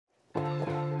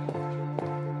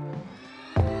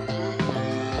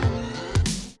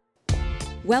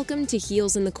Welcome to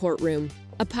Heels in the Courtroom,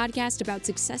 a podcast about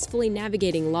successfully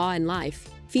navigating law and life,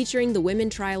 featuring the women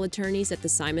trial attorneys at the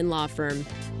Simon Law Firm.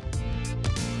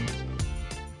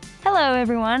 Hello,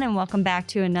 everyone, and welcome back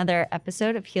to another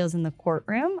episode of Heels in the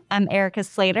Courtroom. I'm Erica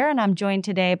Slater, and I'm joined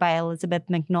today by Elizabeth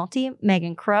McNulty,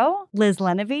 Megan Crow, Liz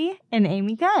Lenevy, and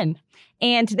Amy Gunn.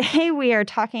 And today we are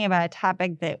talking about a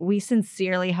topic that we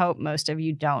sincerely hope most of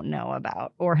you don't know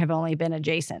about or have only been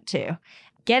adjacent to.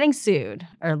 Getting sued,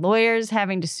 or lawyers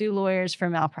having to sue lawyers for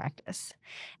malpractice.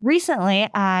 Recently,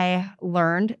 I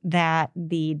learned that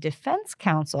the defense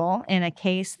counsel in a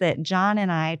case that John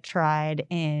and I tried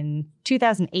in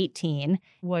 2018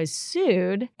 was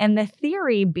sued, and the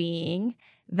theory being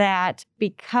that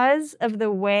because of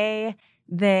the way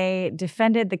they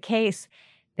defended the case,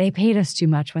 they paid us too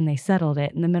much when they settled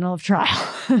it in the middle of trial,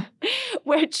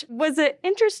 which was an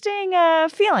interesting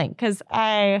feeling because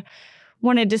I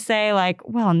wanted to say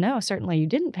well, no, certainly you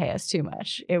didn't pay us too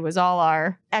much. It was all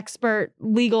our expert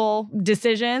legal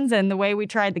decisions and the way we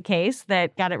tried the case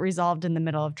that got it resolved in the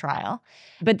middle of trial.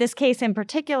 But this case in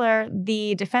particular,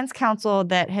 the defense counsel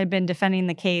that had been defending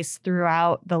the case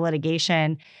throughout the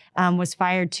litigation was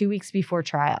fired 2 weeks before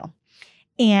trial.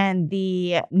 And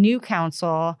the new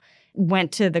counsel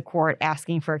went to the court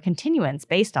asking for a continuance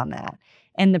based on that.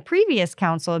 And the previous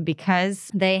counsel,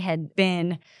 because they had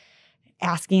been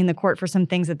asking the court for some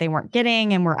things that they weren't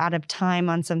getting and were out of time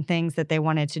on some things that they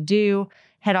wanted to do,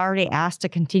 had already asked to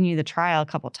continue the trial a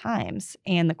couple times,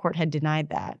 and the court had denied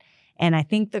that. And I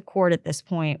think the court at this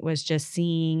point was just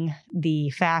seeing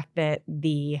the fact that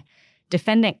the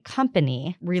defendant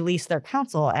company released their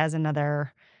counsel as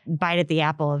another bite at the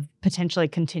apple of potentially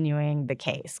continuing the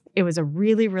case. It was a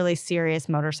really, really serious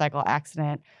motorcycle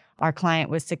accident. Our client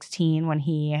was 16 when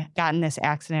he got in this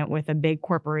accident with a big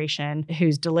corporation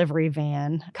whose delivery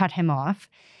van cut him off.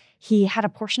 He had a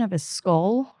portion of his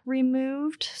skull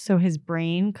removed so his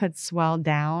brain could swell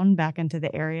down back into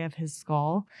the area of his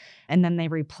skull. And then they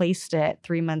replaced it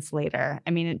 3 months later. I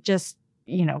mean, it just,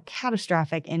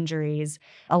 catastrophic injuries.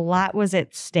 A lot was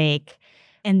at stake.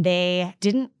 And they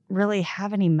didn't really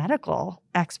have any medical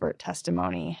expert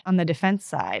testimony on the defense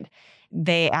side.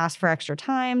 They asked for extra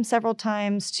time several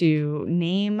times to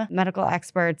name medical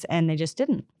experts, and they just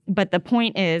didn't. But the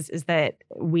point is that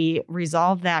we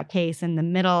resolved that case in the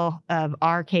middle of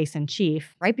our case in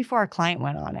chief, right before our client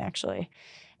went on, actually.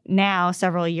 Now,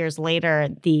 several years later,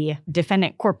 the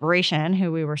defendant corporation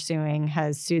who we were suing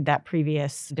has sued that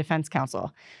previous defense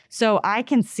counsel. So I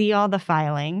can see all the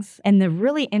filings. And the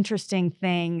really interesting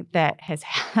thing that has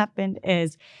happened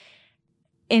is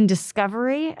in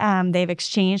discovery, they've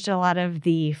exchanged a lot of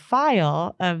the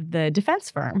file of the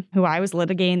defense firm who I was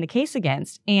litigating the case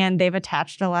against. And they've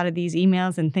attached a lot of these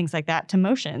emails and things like that to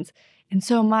motions. And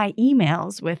so my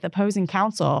emails with opposing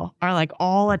counsel are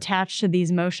all attached to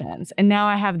these motions. And now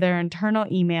I have their internal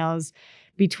emails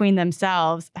between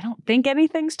themselves. I don't think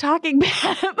anything's talking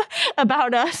bad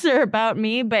about us or about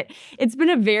me, but it's been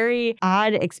a very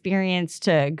odd experience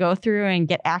to go through and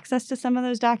get access to some of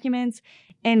those documents.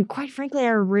 And quite frankly, I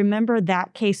remember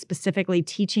that case specifically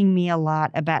teaching me a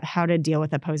lot about how to deal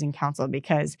with opposing counsel,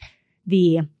 because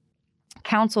the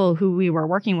counsel who we were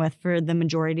working with for the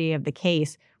majority of the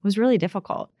case was really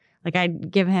difficult. I'd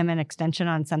give him an extension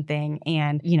on something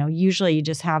and, usually you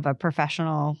just have a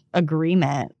professional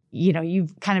agreement.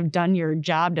 You've kind of done your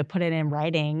job to put it in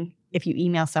writing. If you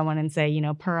email someone and say,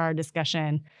 per our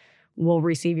discussion, we'll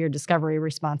receive your discovery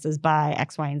responses by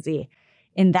X, Y, and Z.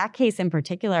 In that case in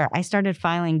particular, I started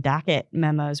filing docket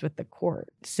memos with the court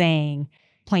saying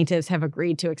plaintiffs have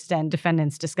agreed to extend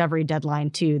defendant's discovery deadline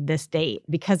to this date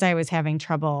because I was having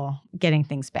trouble getting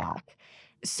things back.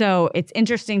 So it's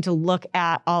interesting to look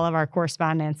at all of our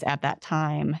correspondence at that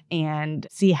time and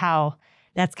see how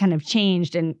that's kind of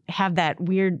changed and have that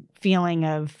weird feeling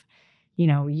of,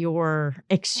 your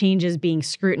exchanges being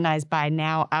scrutinized by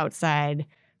now outside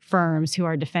firms who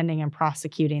are defending and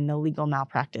prosecuting the legal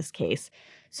malpractice case.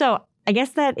 So I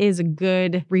guess that is a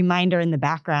good reminder in the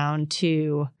background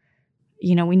to,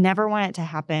 we never want it to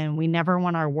happen. We never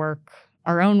want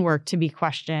our own work to be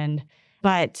questioned.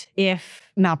 But if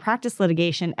malpractice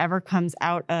litigation ever comes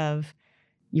out of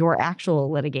your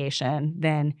actual litigation,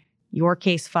 then your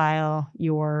case file,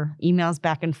 your emails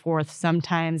back and forth,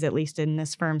 sometimes, at least in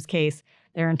this firm's case,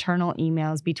 their internal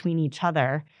emails between each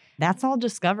other, that's all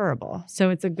discoverable. So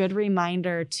it's a good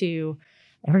reminder to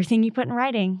everything you put in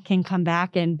writing can come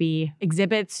back and be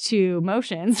exhibits to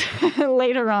motions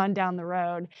later on down the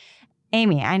road.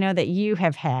 Amy, I know that you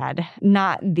have had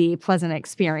not the pleasant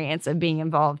experience of being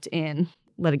involved in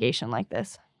litigation like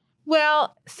this.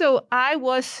 Well, so I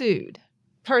was sued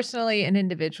personally and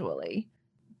individually,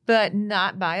 but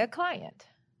not by a client.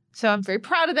 So I'm very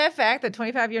proud of that fact that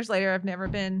 25 years later, I've never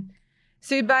been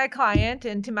sued by a client.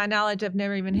 And to my knowledge, I've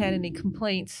never even had any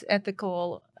complaints,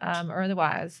 ethical or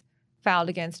otherwise, filed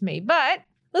against me. But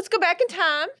let's go back in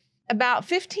time. About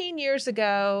 15 years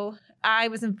ago, I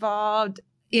was involved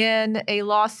in a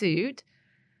lawsuit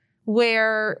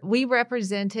where we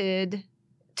represented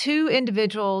 2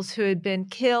 individuals who had been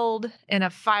killed in a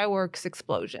fireworks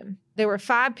explosion. There were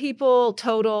 5 people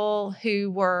total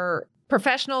who were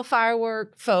professional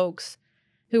firework folks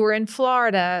who were in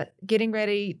Florida getting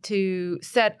ready to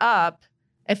set up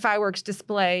a fireworks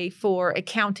display for a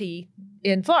county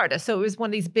in Florida. So it was one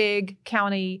of these big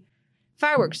county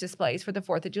fireworks displays for the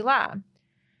 4th of July.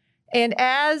 And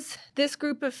as this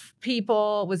group of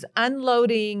people was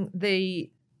unloading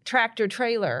the tractor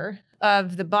trailer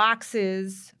of the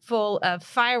boxes full of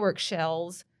fireworks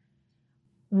shells,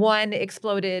 one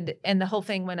exploded and the whole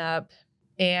thing went up.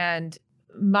 And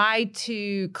my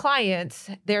 2 clients,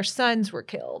 their sons were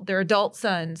killed, their adult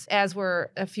sons, as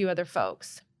were a few other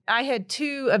folks. I had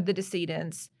 2 of the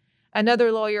decedents.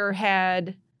 Another lawyer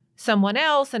had someone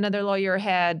else. Another lawyer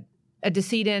had a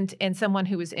decedent and someone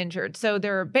who was injured. So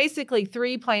there are basically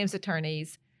 3 plaintiffs'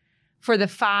 attorneys for the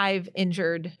 5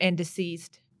 injured and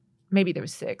deceased. Maybe there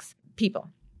was 6 people.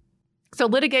 So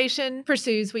litigation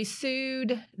pursues. We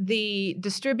sued the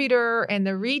distributor and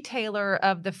the retailer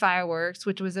of the fireworks,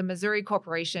 which was a Missouri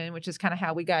corporation, which is kind of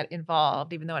how we got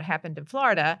involved, even though it happened in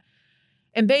Florida.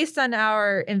 And based on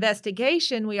our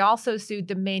investigation, we also sued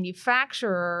the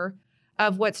manufacturer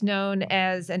of what's known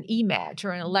as an e-match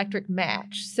or an electric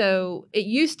match. So it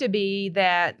used to be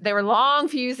that there were long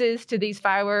fuses to these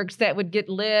fireworks that would get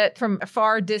lit from a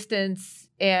far distance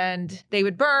and they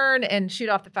would burn and shoot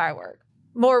off the firework.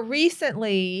 More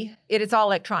recently, it is all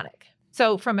electronic.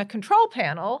 So from a control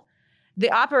panel, the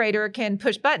operator can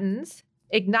push buttons,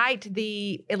 ignite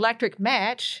the electric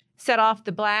match, set off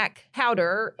the black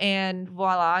powder, and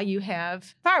voila, you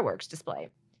have fireworks display.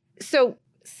 So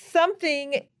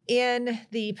something in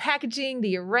the packaging,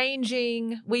 the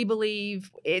arranging, we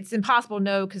believe it's impossible to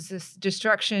know because this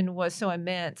destruction was so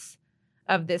immense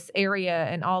of this area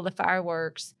and all the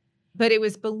fireworks. But it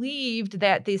was believed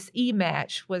that this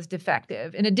e-match was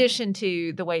defective, in addition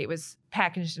to the way it was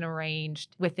packaged and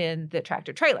arranged within the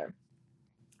tractor trailer.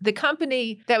 The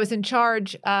company that was in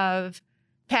charge of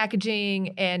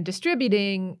packaging and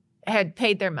distributing had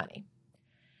paid their money.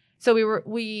 So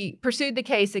we pursued the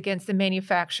case against the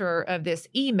manufacturer of this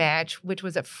e-match, which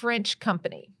was a French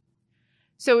company.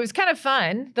 So it was kind of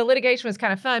fun. The litigation was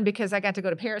kind of fun because I got to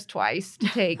go to Paris twice to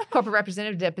take corporate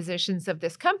representative depositions of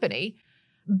this company.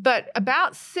 But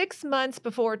about 6 months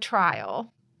before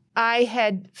trial, I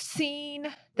had seen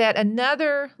that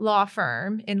another law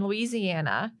firm in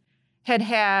Louisiana had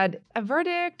had a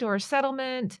verdict or a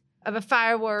settlement of a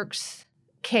fireworks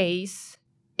case,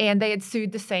 and they had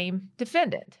sued the same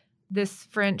defendant, this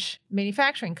French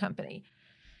manufacturing company.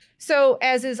 So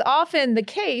as is often the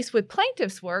case with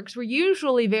plaintiffs' works, we're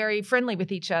usually very friendly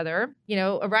with each other. You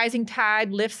know, a rising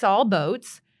tide lifts all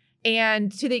boats.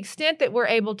 And to the extent that we're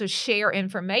able to share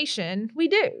information, we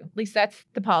do. At least that's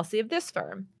the policy of this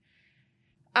firm.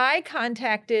 I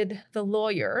contacted the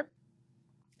lawyer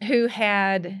who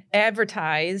had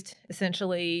advertised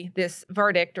essentially this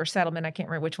verdict or settlement, I can't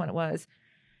remember which one it was,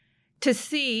 to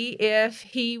see if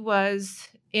he was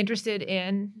interested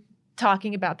in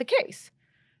talking about the case.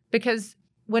 Because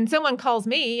when someone calls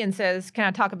me and says, can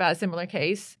I talk about a similar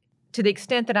case? To the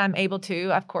extent that I'm able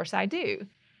to, of course I do.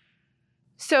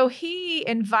 So he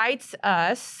invites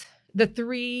us, the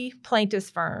 3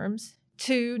 plaintiffs' firms,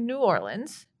 to New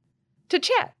Orleans to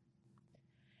chat.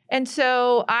 And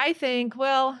so I think,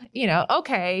 well,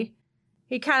 okay,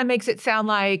 he kind of makes it sound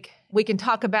like we can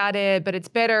talk about it, but it's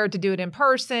better to do it in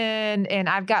person. And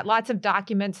I've got lots of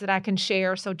documents that I can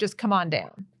share, so just come on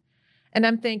down. And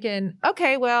I'm thinking,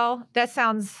 okay, well, that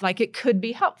sounds like it could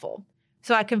be helpful.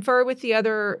 So I confer with the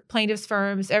other plaintiffs'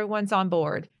 firms. Everyone's on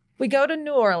board. We go to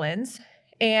New Orleans.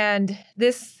 And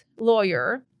this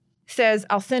lawyer says,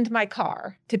 I'll send my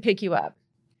car to pick you up.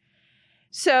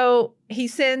 So he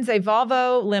sends a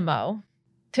Volvo limo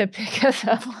to pick us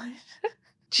up.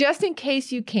 Just in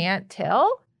case you can't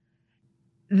tell,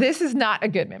 this is not a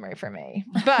good memory for me.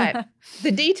 But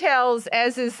the details,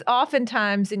 as is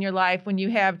oftentimes in your life when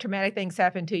you have traumatic things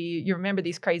happen to you, you remember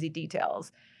these crazy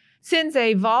details. Sends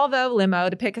a Volvo limo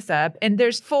to pick us up. And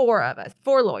there's 4 of us,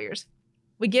 4 lawyers.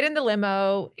 We get in the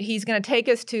limo. He's going to take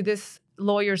us to this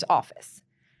lawyer's office.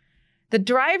 The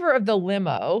driver of the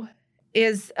limo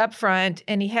is up front,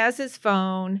 and he has his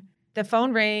phone. The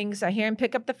phone rings. I hear him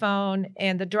pick up the phone,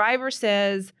 and the driver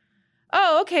says,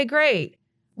 oh, okay, great.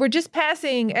 We're just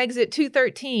passing exit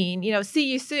 213.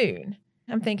 See you soon.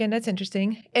 I'm thinking that's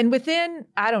interesting. And within,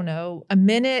 I don't know, a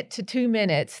minute to 2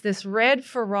 minutes, this red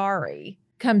Ferrari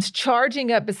comes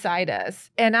charging up beside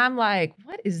us. And I'm like,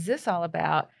 what is this all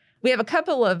about? We have a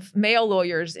couple of male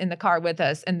lawyers in the car with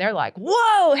us, and they're like,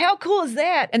 whoa, how cool is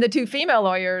that? And the 2 female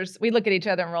lawyers, we look at each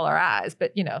other and roll our eyes.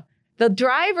 But, the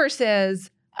driver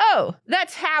says, oh,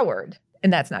 that's Howard.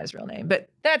 And that's not his real name, but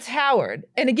that's Howard.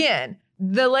 And again,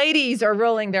 the ladies are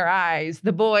rolling their eyes.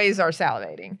 The boys are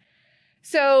salivating.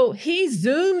 So he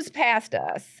zooms past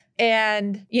us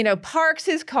and, parks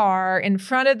his car in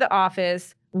front of the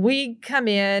office. We come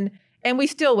in and we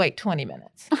still wait 20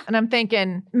 minutes. And I'm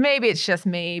thinking, maybe it's just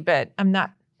me, but I'm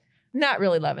not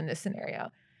really loving this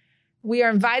scenario. We are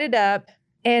invited up,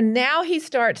 and now he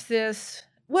starts this,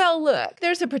 well, look,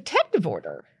 there's a protective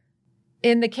order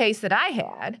in the case that I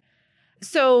had.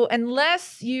 So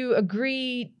unless you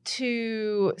agree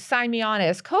to sign me on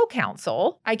as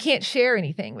co-counsel, I can't share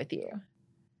anything with you,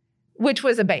 which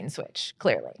was a bait and switch,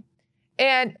 clearly.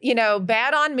 And,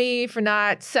 bad on me for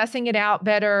not sussing it out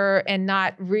better and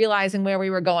not realizing where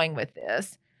we were going with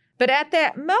this. But at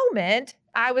that moment,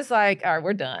 I was like, all right,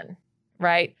 we're done,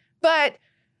 right? But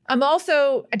I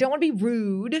don't want to be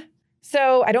rude,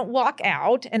 so I don't walk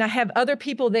out. And I have other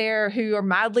people there who are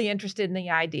mildly interested in the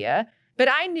idea. But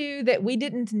I knew that we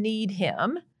didn't need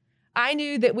him. I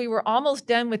knew that we were almost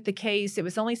done with the case. It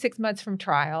was only 6 months from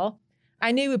trial.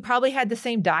 I knew we probably had the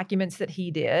same documents that he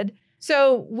did.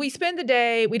 So we spend the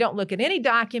day, we don't look at any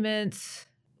documents,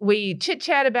 we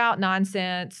chit-chat about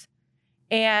nonsense,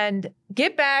 and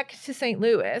get back to St.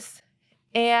 Louis.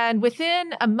 And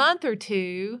within a month or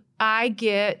two, I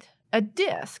get a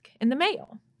disc in the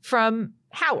mail from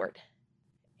Howard.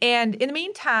 And in the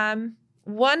meantime,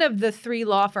 one of the 3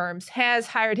 law firms has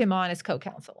hired him on as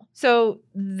co-counsel. So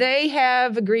they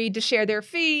have agreed to share their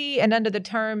fee, and under the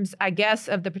terms, I guess,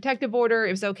 of the protective order,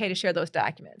 it was okay to share those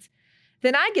documents.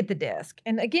 Then I get the disc.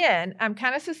 And again, I'm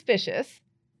kind of suspicious.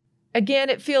 Again,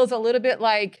 it feels a little bit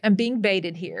like I'm being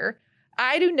baited here.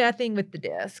 I do nothing with the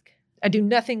disc.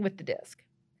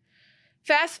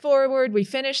 Fast forward, we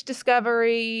finished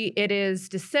discovery. It is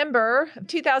December of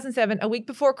 2007, a week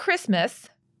before Christmas.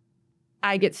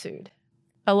 I get sued,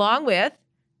 along with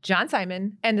John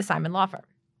Simon and the Simon Law Firm.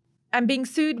 I'm being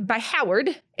sued by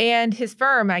Howard and his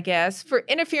firm, I guess, for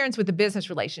interference with the business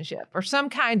relationship or some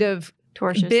kind of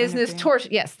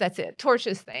yes, that's it,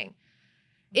 tortious thing.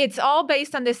 It's all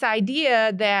based on this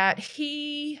idea that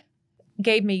he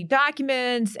gave me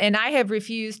documents and I have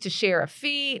refused to share a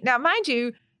fee. Now, mind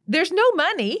you, there's no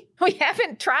money. We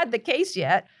haven't tried the case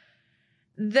yet.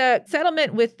 The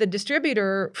settlement with the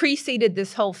distributor preceded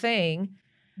this whole thing,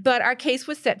 but our case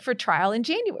was set for trial in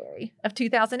January of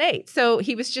 2008. So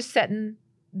he was just setting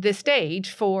the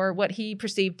stage for what he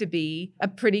perceived to be a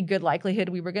pretty good likelihood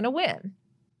we were going to win.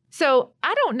 So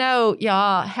I don't know,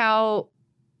 y'all, how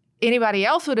anybody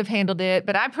else would have handled it,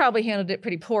 but I probably handled it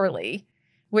pretty poorly,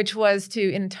 which was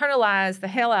to internalize the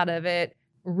hell out of it,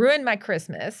 ruin my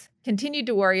Christmas, continued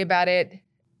to worry about it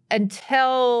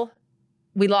until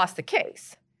we lost the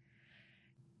case.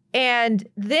 And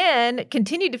then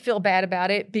continued to feel bad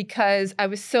about it because I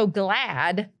was so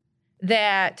glad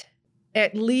that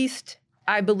at least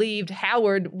I believed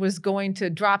Howard was going to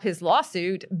drop his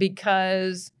lawsuit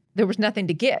because there was nothing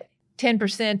to get.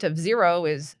 10% of 0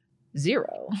 is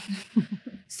 0.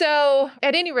 So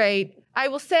at any rate, I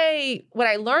will say what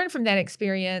I learned from that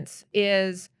experience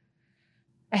is,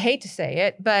 I hate to say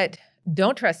it, but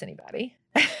don't trust anybody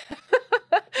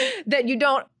that you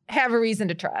don't have a reason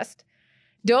to trust.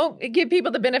 Don't give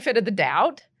people the benefit of the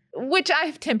doubt, which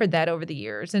I've tempered that over the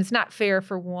years. And it's not fair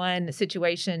for one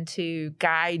situation to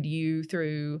guide you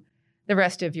through the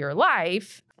rest of your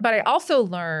life. But I also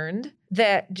learned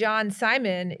that John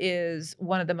Simon is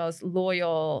one of the most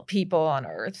loyal people on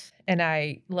earth. And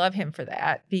I love him for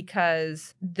that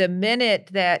because the minute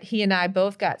that he and I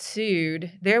both got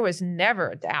sued, there was never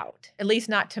a doubt, at least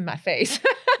not to my face,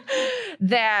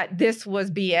 that this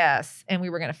was BS and we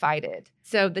were going to fight it.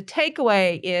 So the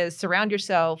takeaway is surround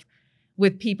yourself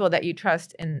with people that you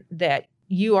trust and that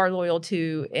you are loyal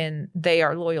to and they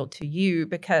are loyal to you,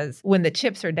 because when the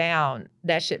chips are down,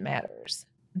 that shit matters.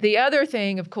 The other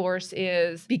thing, of course,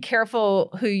 is be careful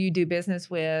who you do business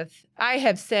with. I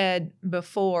have said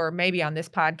before, maybe on this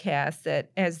podcast,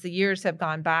 that as the years have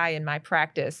gone by in my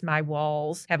practice, my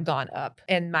walls have gone up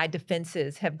and my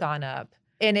defenses have gone up.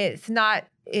 And it's not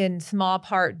in small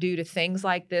part due to things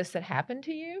like this that happen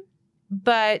to you.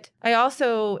 But I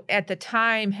also, at the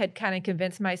time, had kind of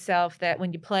convinced myself that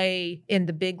when you play in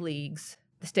the big leagues,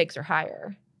 the stakes are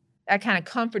higher. I kind of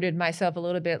comforted myself a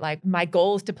little bit, like my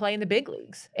goal is to play in the big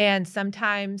leagues. And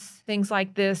sometimes things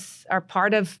like this are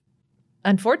part of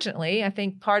unfortunately, I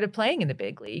think part of playing in the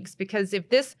big leagues, because if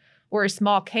this were a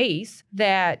small case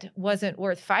that wasn't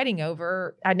worth fighting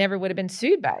over, I never would have been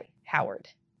sued by Howard.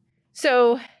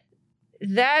 So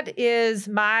that is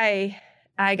my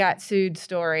I got sued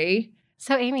story.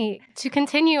 So Amy, to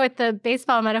continue with the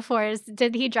baseball metaphors,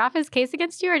 did he drop his case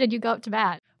against you or did you go up to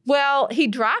bat? Well, he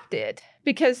dropped it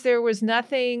because there was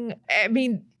nothing. I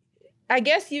mean, I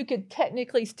guess you could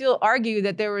technically still argue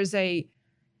that there was a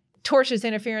tortious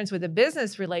interference with a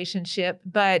business relationship,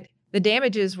 but the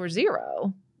damages were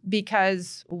zero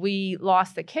because we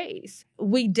lost the case.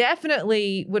 We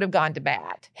definitely would have gone to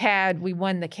bat had we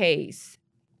won the case.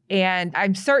 And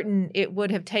I'm certain it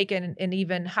would have taken an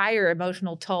even higher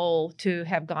emotional toll to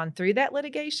have gone through that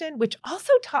litigation, which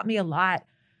also taught me a lot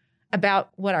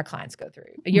about what our clients go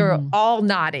through. You're all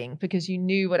nodding because you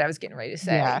knew what I was getting ready to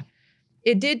say. Yeah.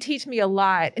 It did teach me a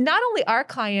lot. And not only our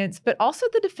clients, but also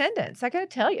the defendants. I got to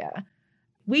tell you,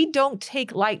 we don't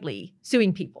take lightly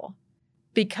suing people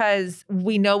because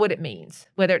we know what it means.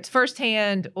 Whether it's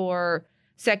firsthand or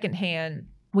secondhand,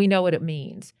 we know what it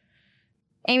means.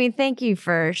 Amy, thank you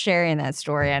for sharing that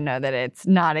story. I know that it's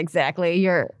not exactly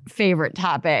your favorite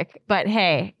topic, but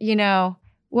hey, you know,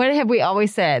 what have we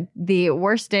always said? The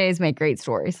worst days make great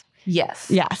stories. Yes.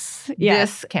 Yes.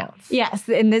 This counts. Yes.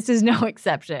 And this is no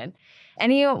exception.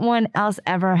 Anyone else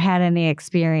ever had any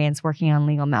experience working on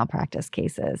legal malpractice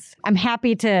cases? I'm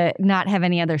happy to not have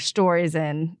any other stories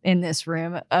in this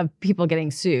room of people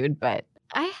getting sued, but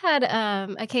I had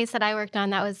a case that I worked on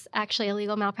that was actually a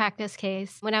legal malpractice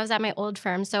case when I was at my old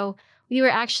firm. So we were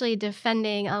actually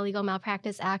defending a legal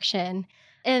malpractice action.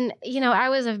 And, you know, I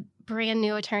was a brand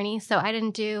new attorney, so I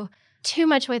didn't do too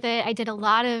much with it. I did a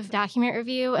lot of document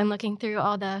review and looking through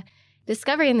all the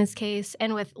discovery in this case.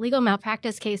 And with legal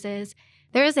malpractice cases,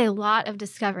 there is a lot of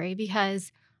discovery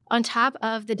because on top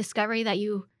of the discovery that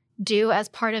you do as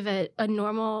part of a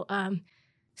normal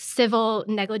civil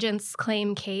negligence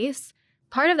claim case,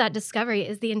 part of that discovery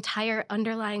is the entire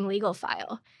underlying legal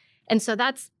file. And so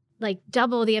that's like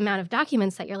double the amount of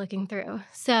documents that you're looking through.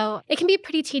 So it can be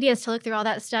pretty tedious to look through all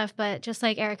that stuff. But just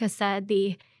like Erica said,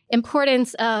 the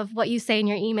importance of what you say in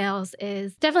your emails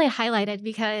is definitely highlighted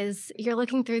because you're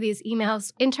looking through these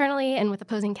emails internally and with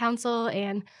opposing counsel,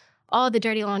 and all the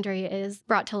dirty laundry is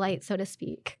brought to light, so to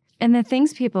speak. and the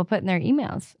things people put in their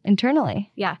emails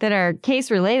internally that are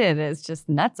case related is just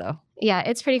nutso. Yeah,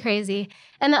 it's pretty crazy.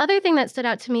 And the other thing that stood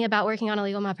out to me about working on a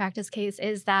legal malpractice case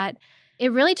is that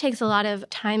it really takes a lot of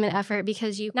time and effort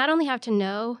because you not only have to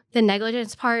know the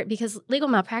negligence part, because legal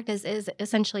malpractice is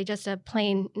essentially just a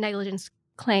plain negligence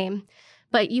claim,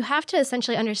 but you have to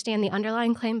essentially understand the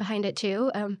underlying claim behind it too.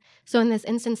 So in this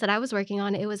instance that I was working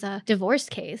on, it was a divorce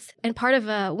case. And part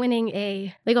of winning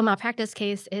a legal malpractice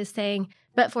case is saying,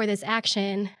 but for this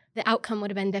action, the outcome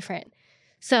would have been different.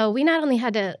 So we not only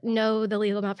had to know the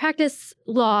legal malpractice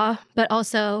law, but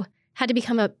also had to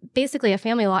become basically a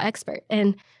family law expert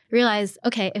and realize,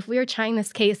 okay, if we were trying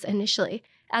this case initially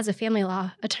as a family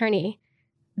law attorney,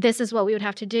 this is what we would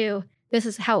have to do. This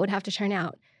is how it would have to turn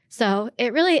out. So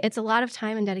it's a lot of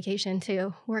time and dedication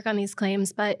to work on these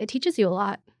claims, but it teaches you a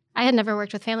lot. I had never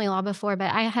worked with family law before,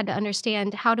 but I had to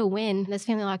understand how to win this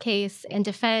family law case and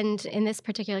defend. In this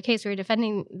particular case, we were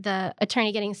defending the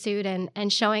attorney getting sued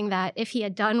and showing that if he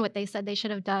had done what they said they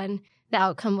should have done, the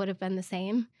outcome would have been the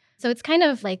same. So it's kind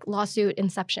of like lawsuit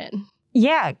inception.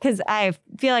 Yeah, because I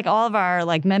feel like all of our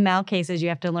med mal cases, you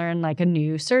have to learn like a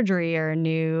new surgery or a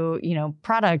new,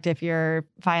 product if you're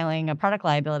filing a product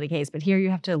liability case. But here you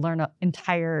have to learn an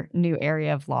entire new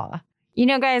area of law.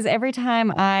 Guys, every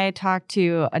time I talk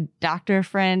to a doctor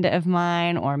friend of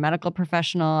mine or a medical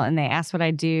professional and they ask what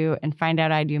I do and find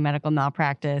out I do medical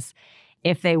malpractice,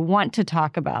 if they want to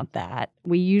talk about that,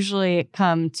 we usually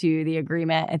come to the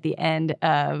agreement at the end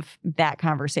of that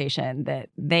conversation that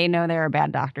they know there are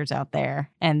bad doctors out there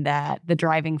and that the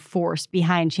driving force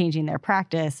behind changing their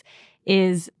practice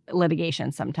is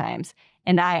litigation sometimes.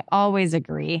 And I always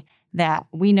agree that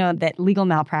we know that legal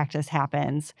malpractice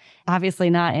happens, obviously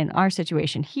not in our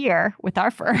situation here with our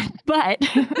firm, but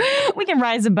we can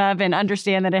rise above and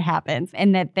understand that it happens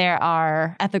and that there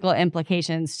are ethical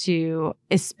implications to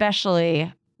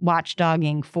especially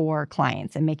watchdogging for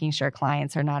clients and making sure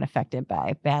clients are not affected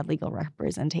by bad legal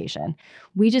representation.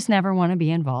 We just never want to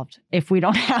be involved if we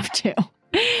don't have to.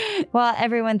 Well,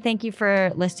 everyone, thank you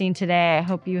for listening today. I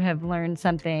hope you have learned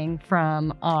something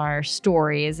from our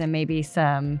stories and maybe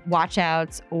some watch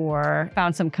outs or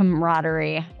found some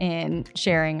camaraderie in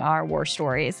sharing our war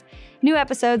stories. New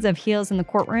episodes of Heels in the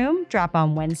Courtroom drop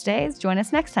on Wednesdays. Join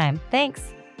us next time.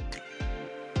 Thanks.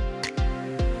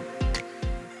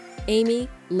 Amy,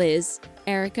 Liz,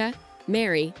 Erica,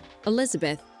 Mary,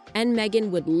 Elizabeth, and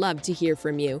Megan would love to hear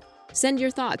from you. Send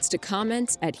your thoughts to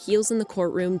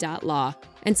comments@heelsinthecourtroom.law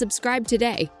and subscribe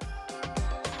today.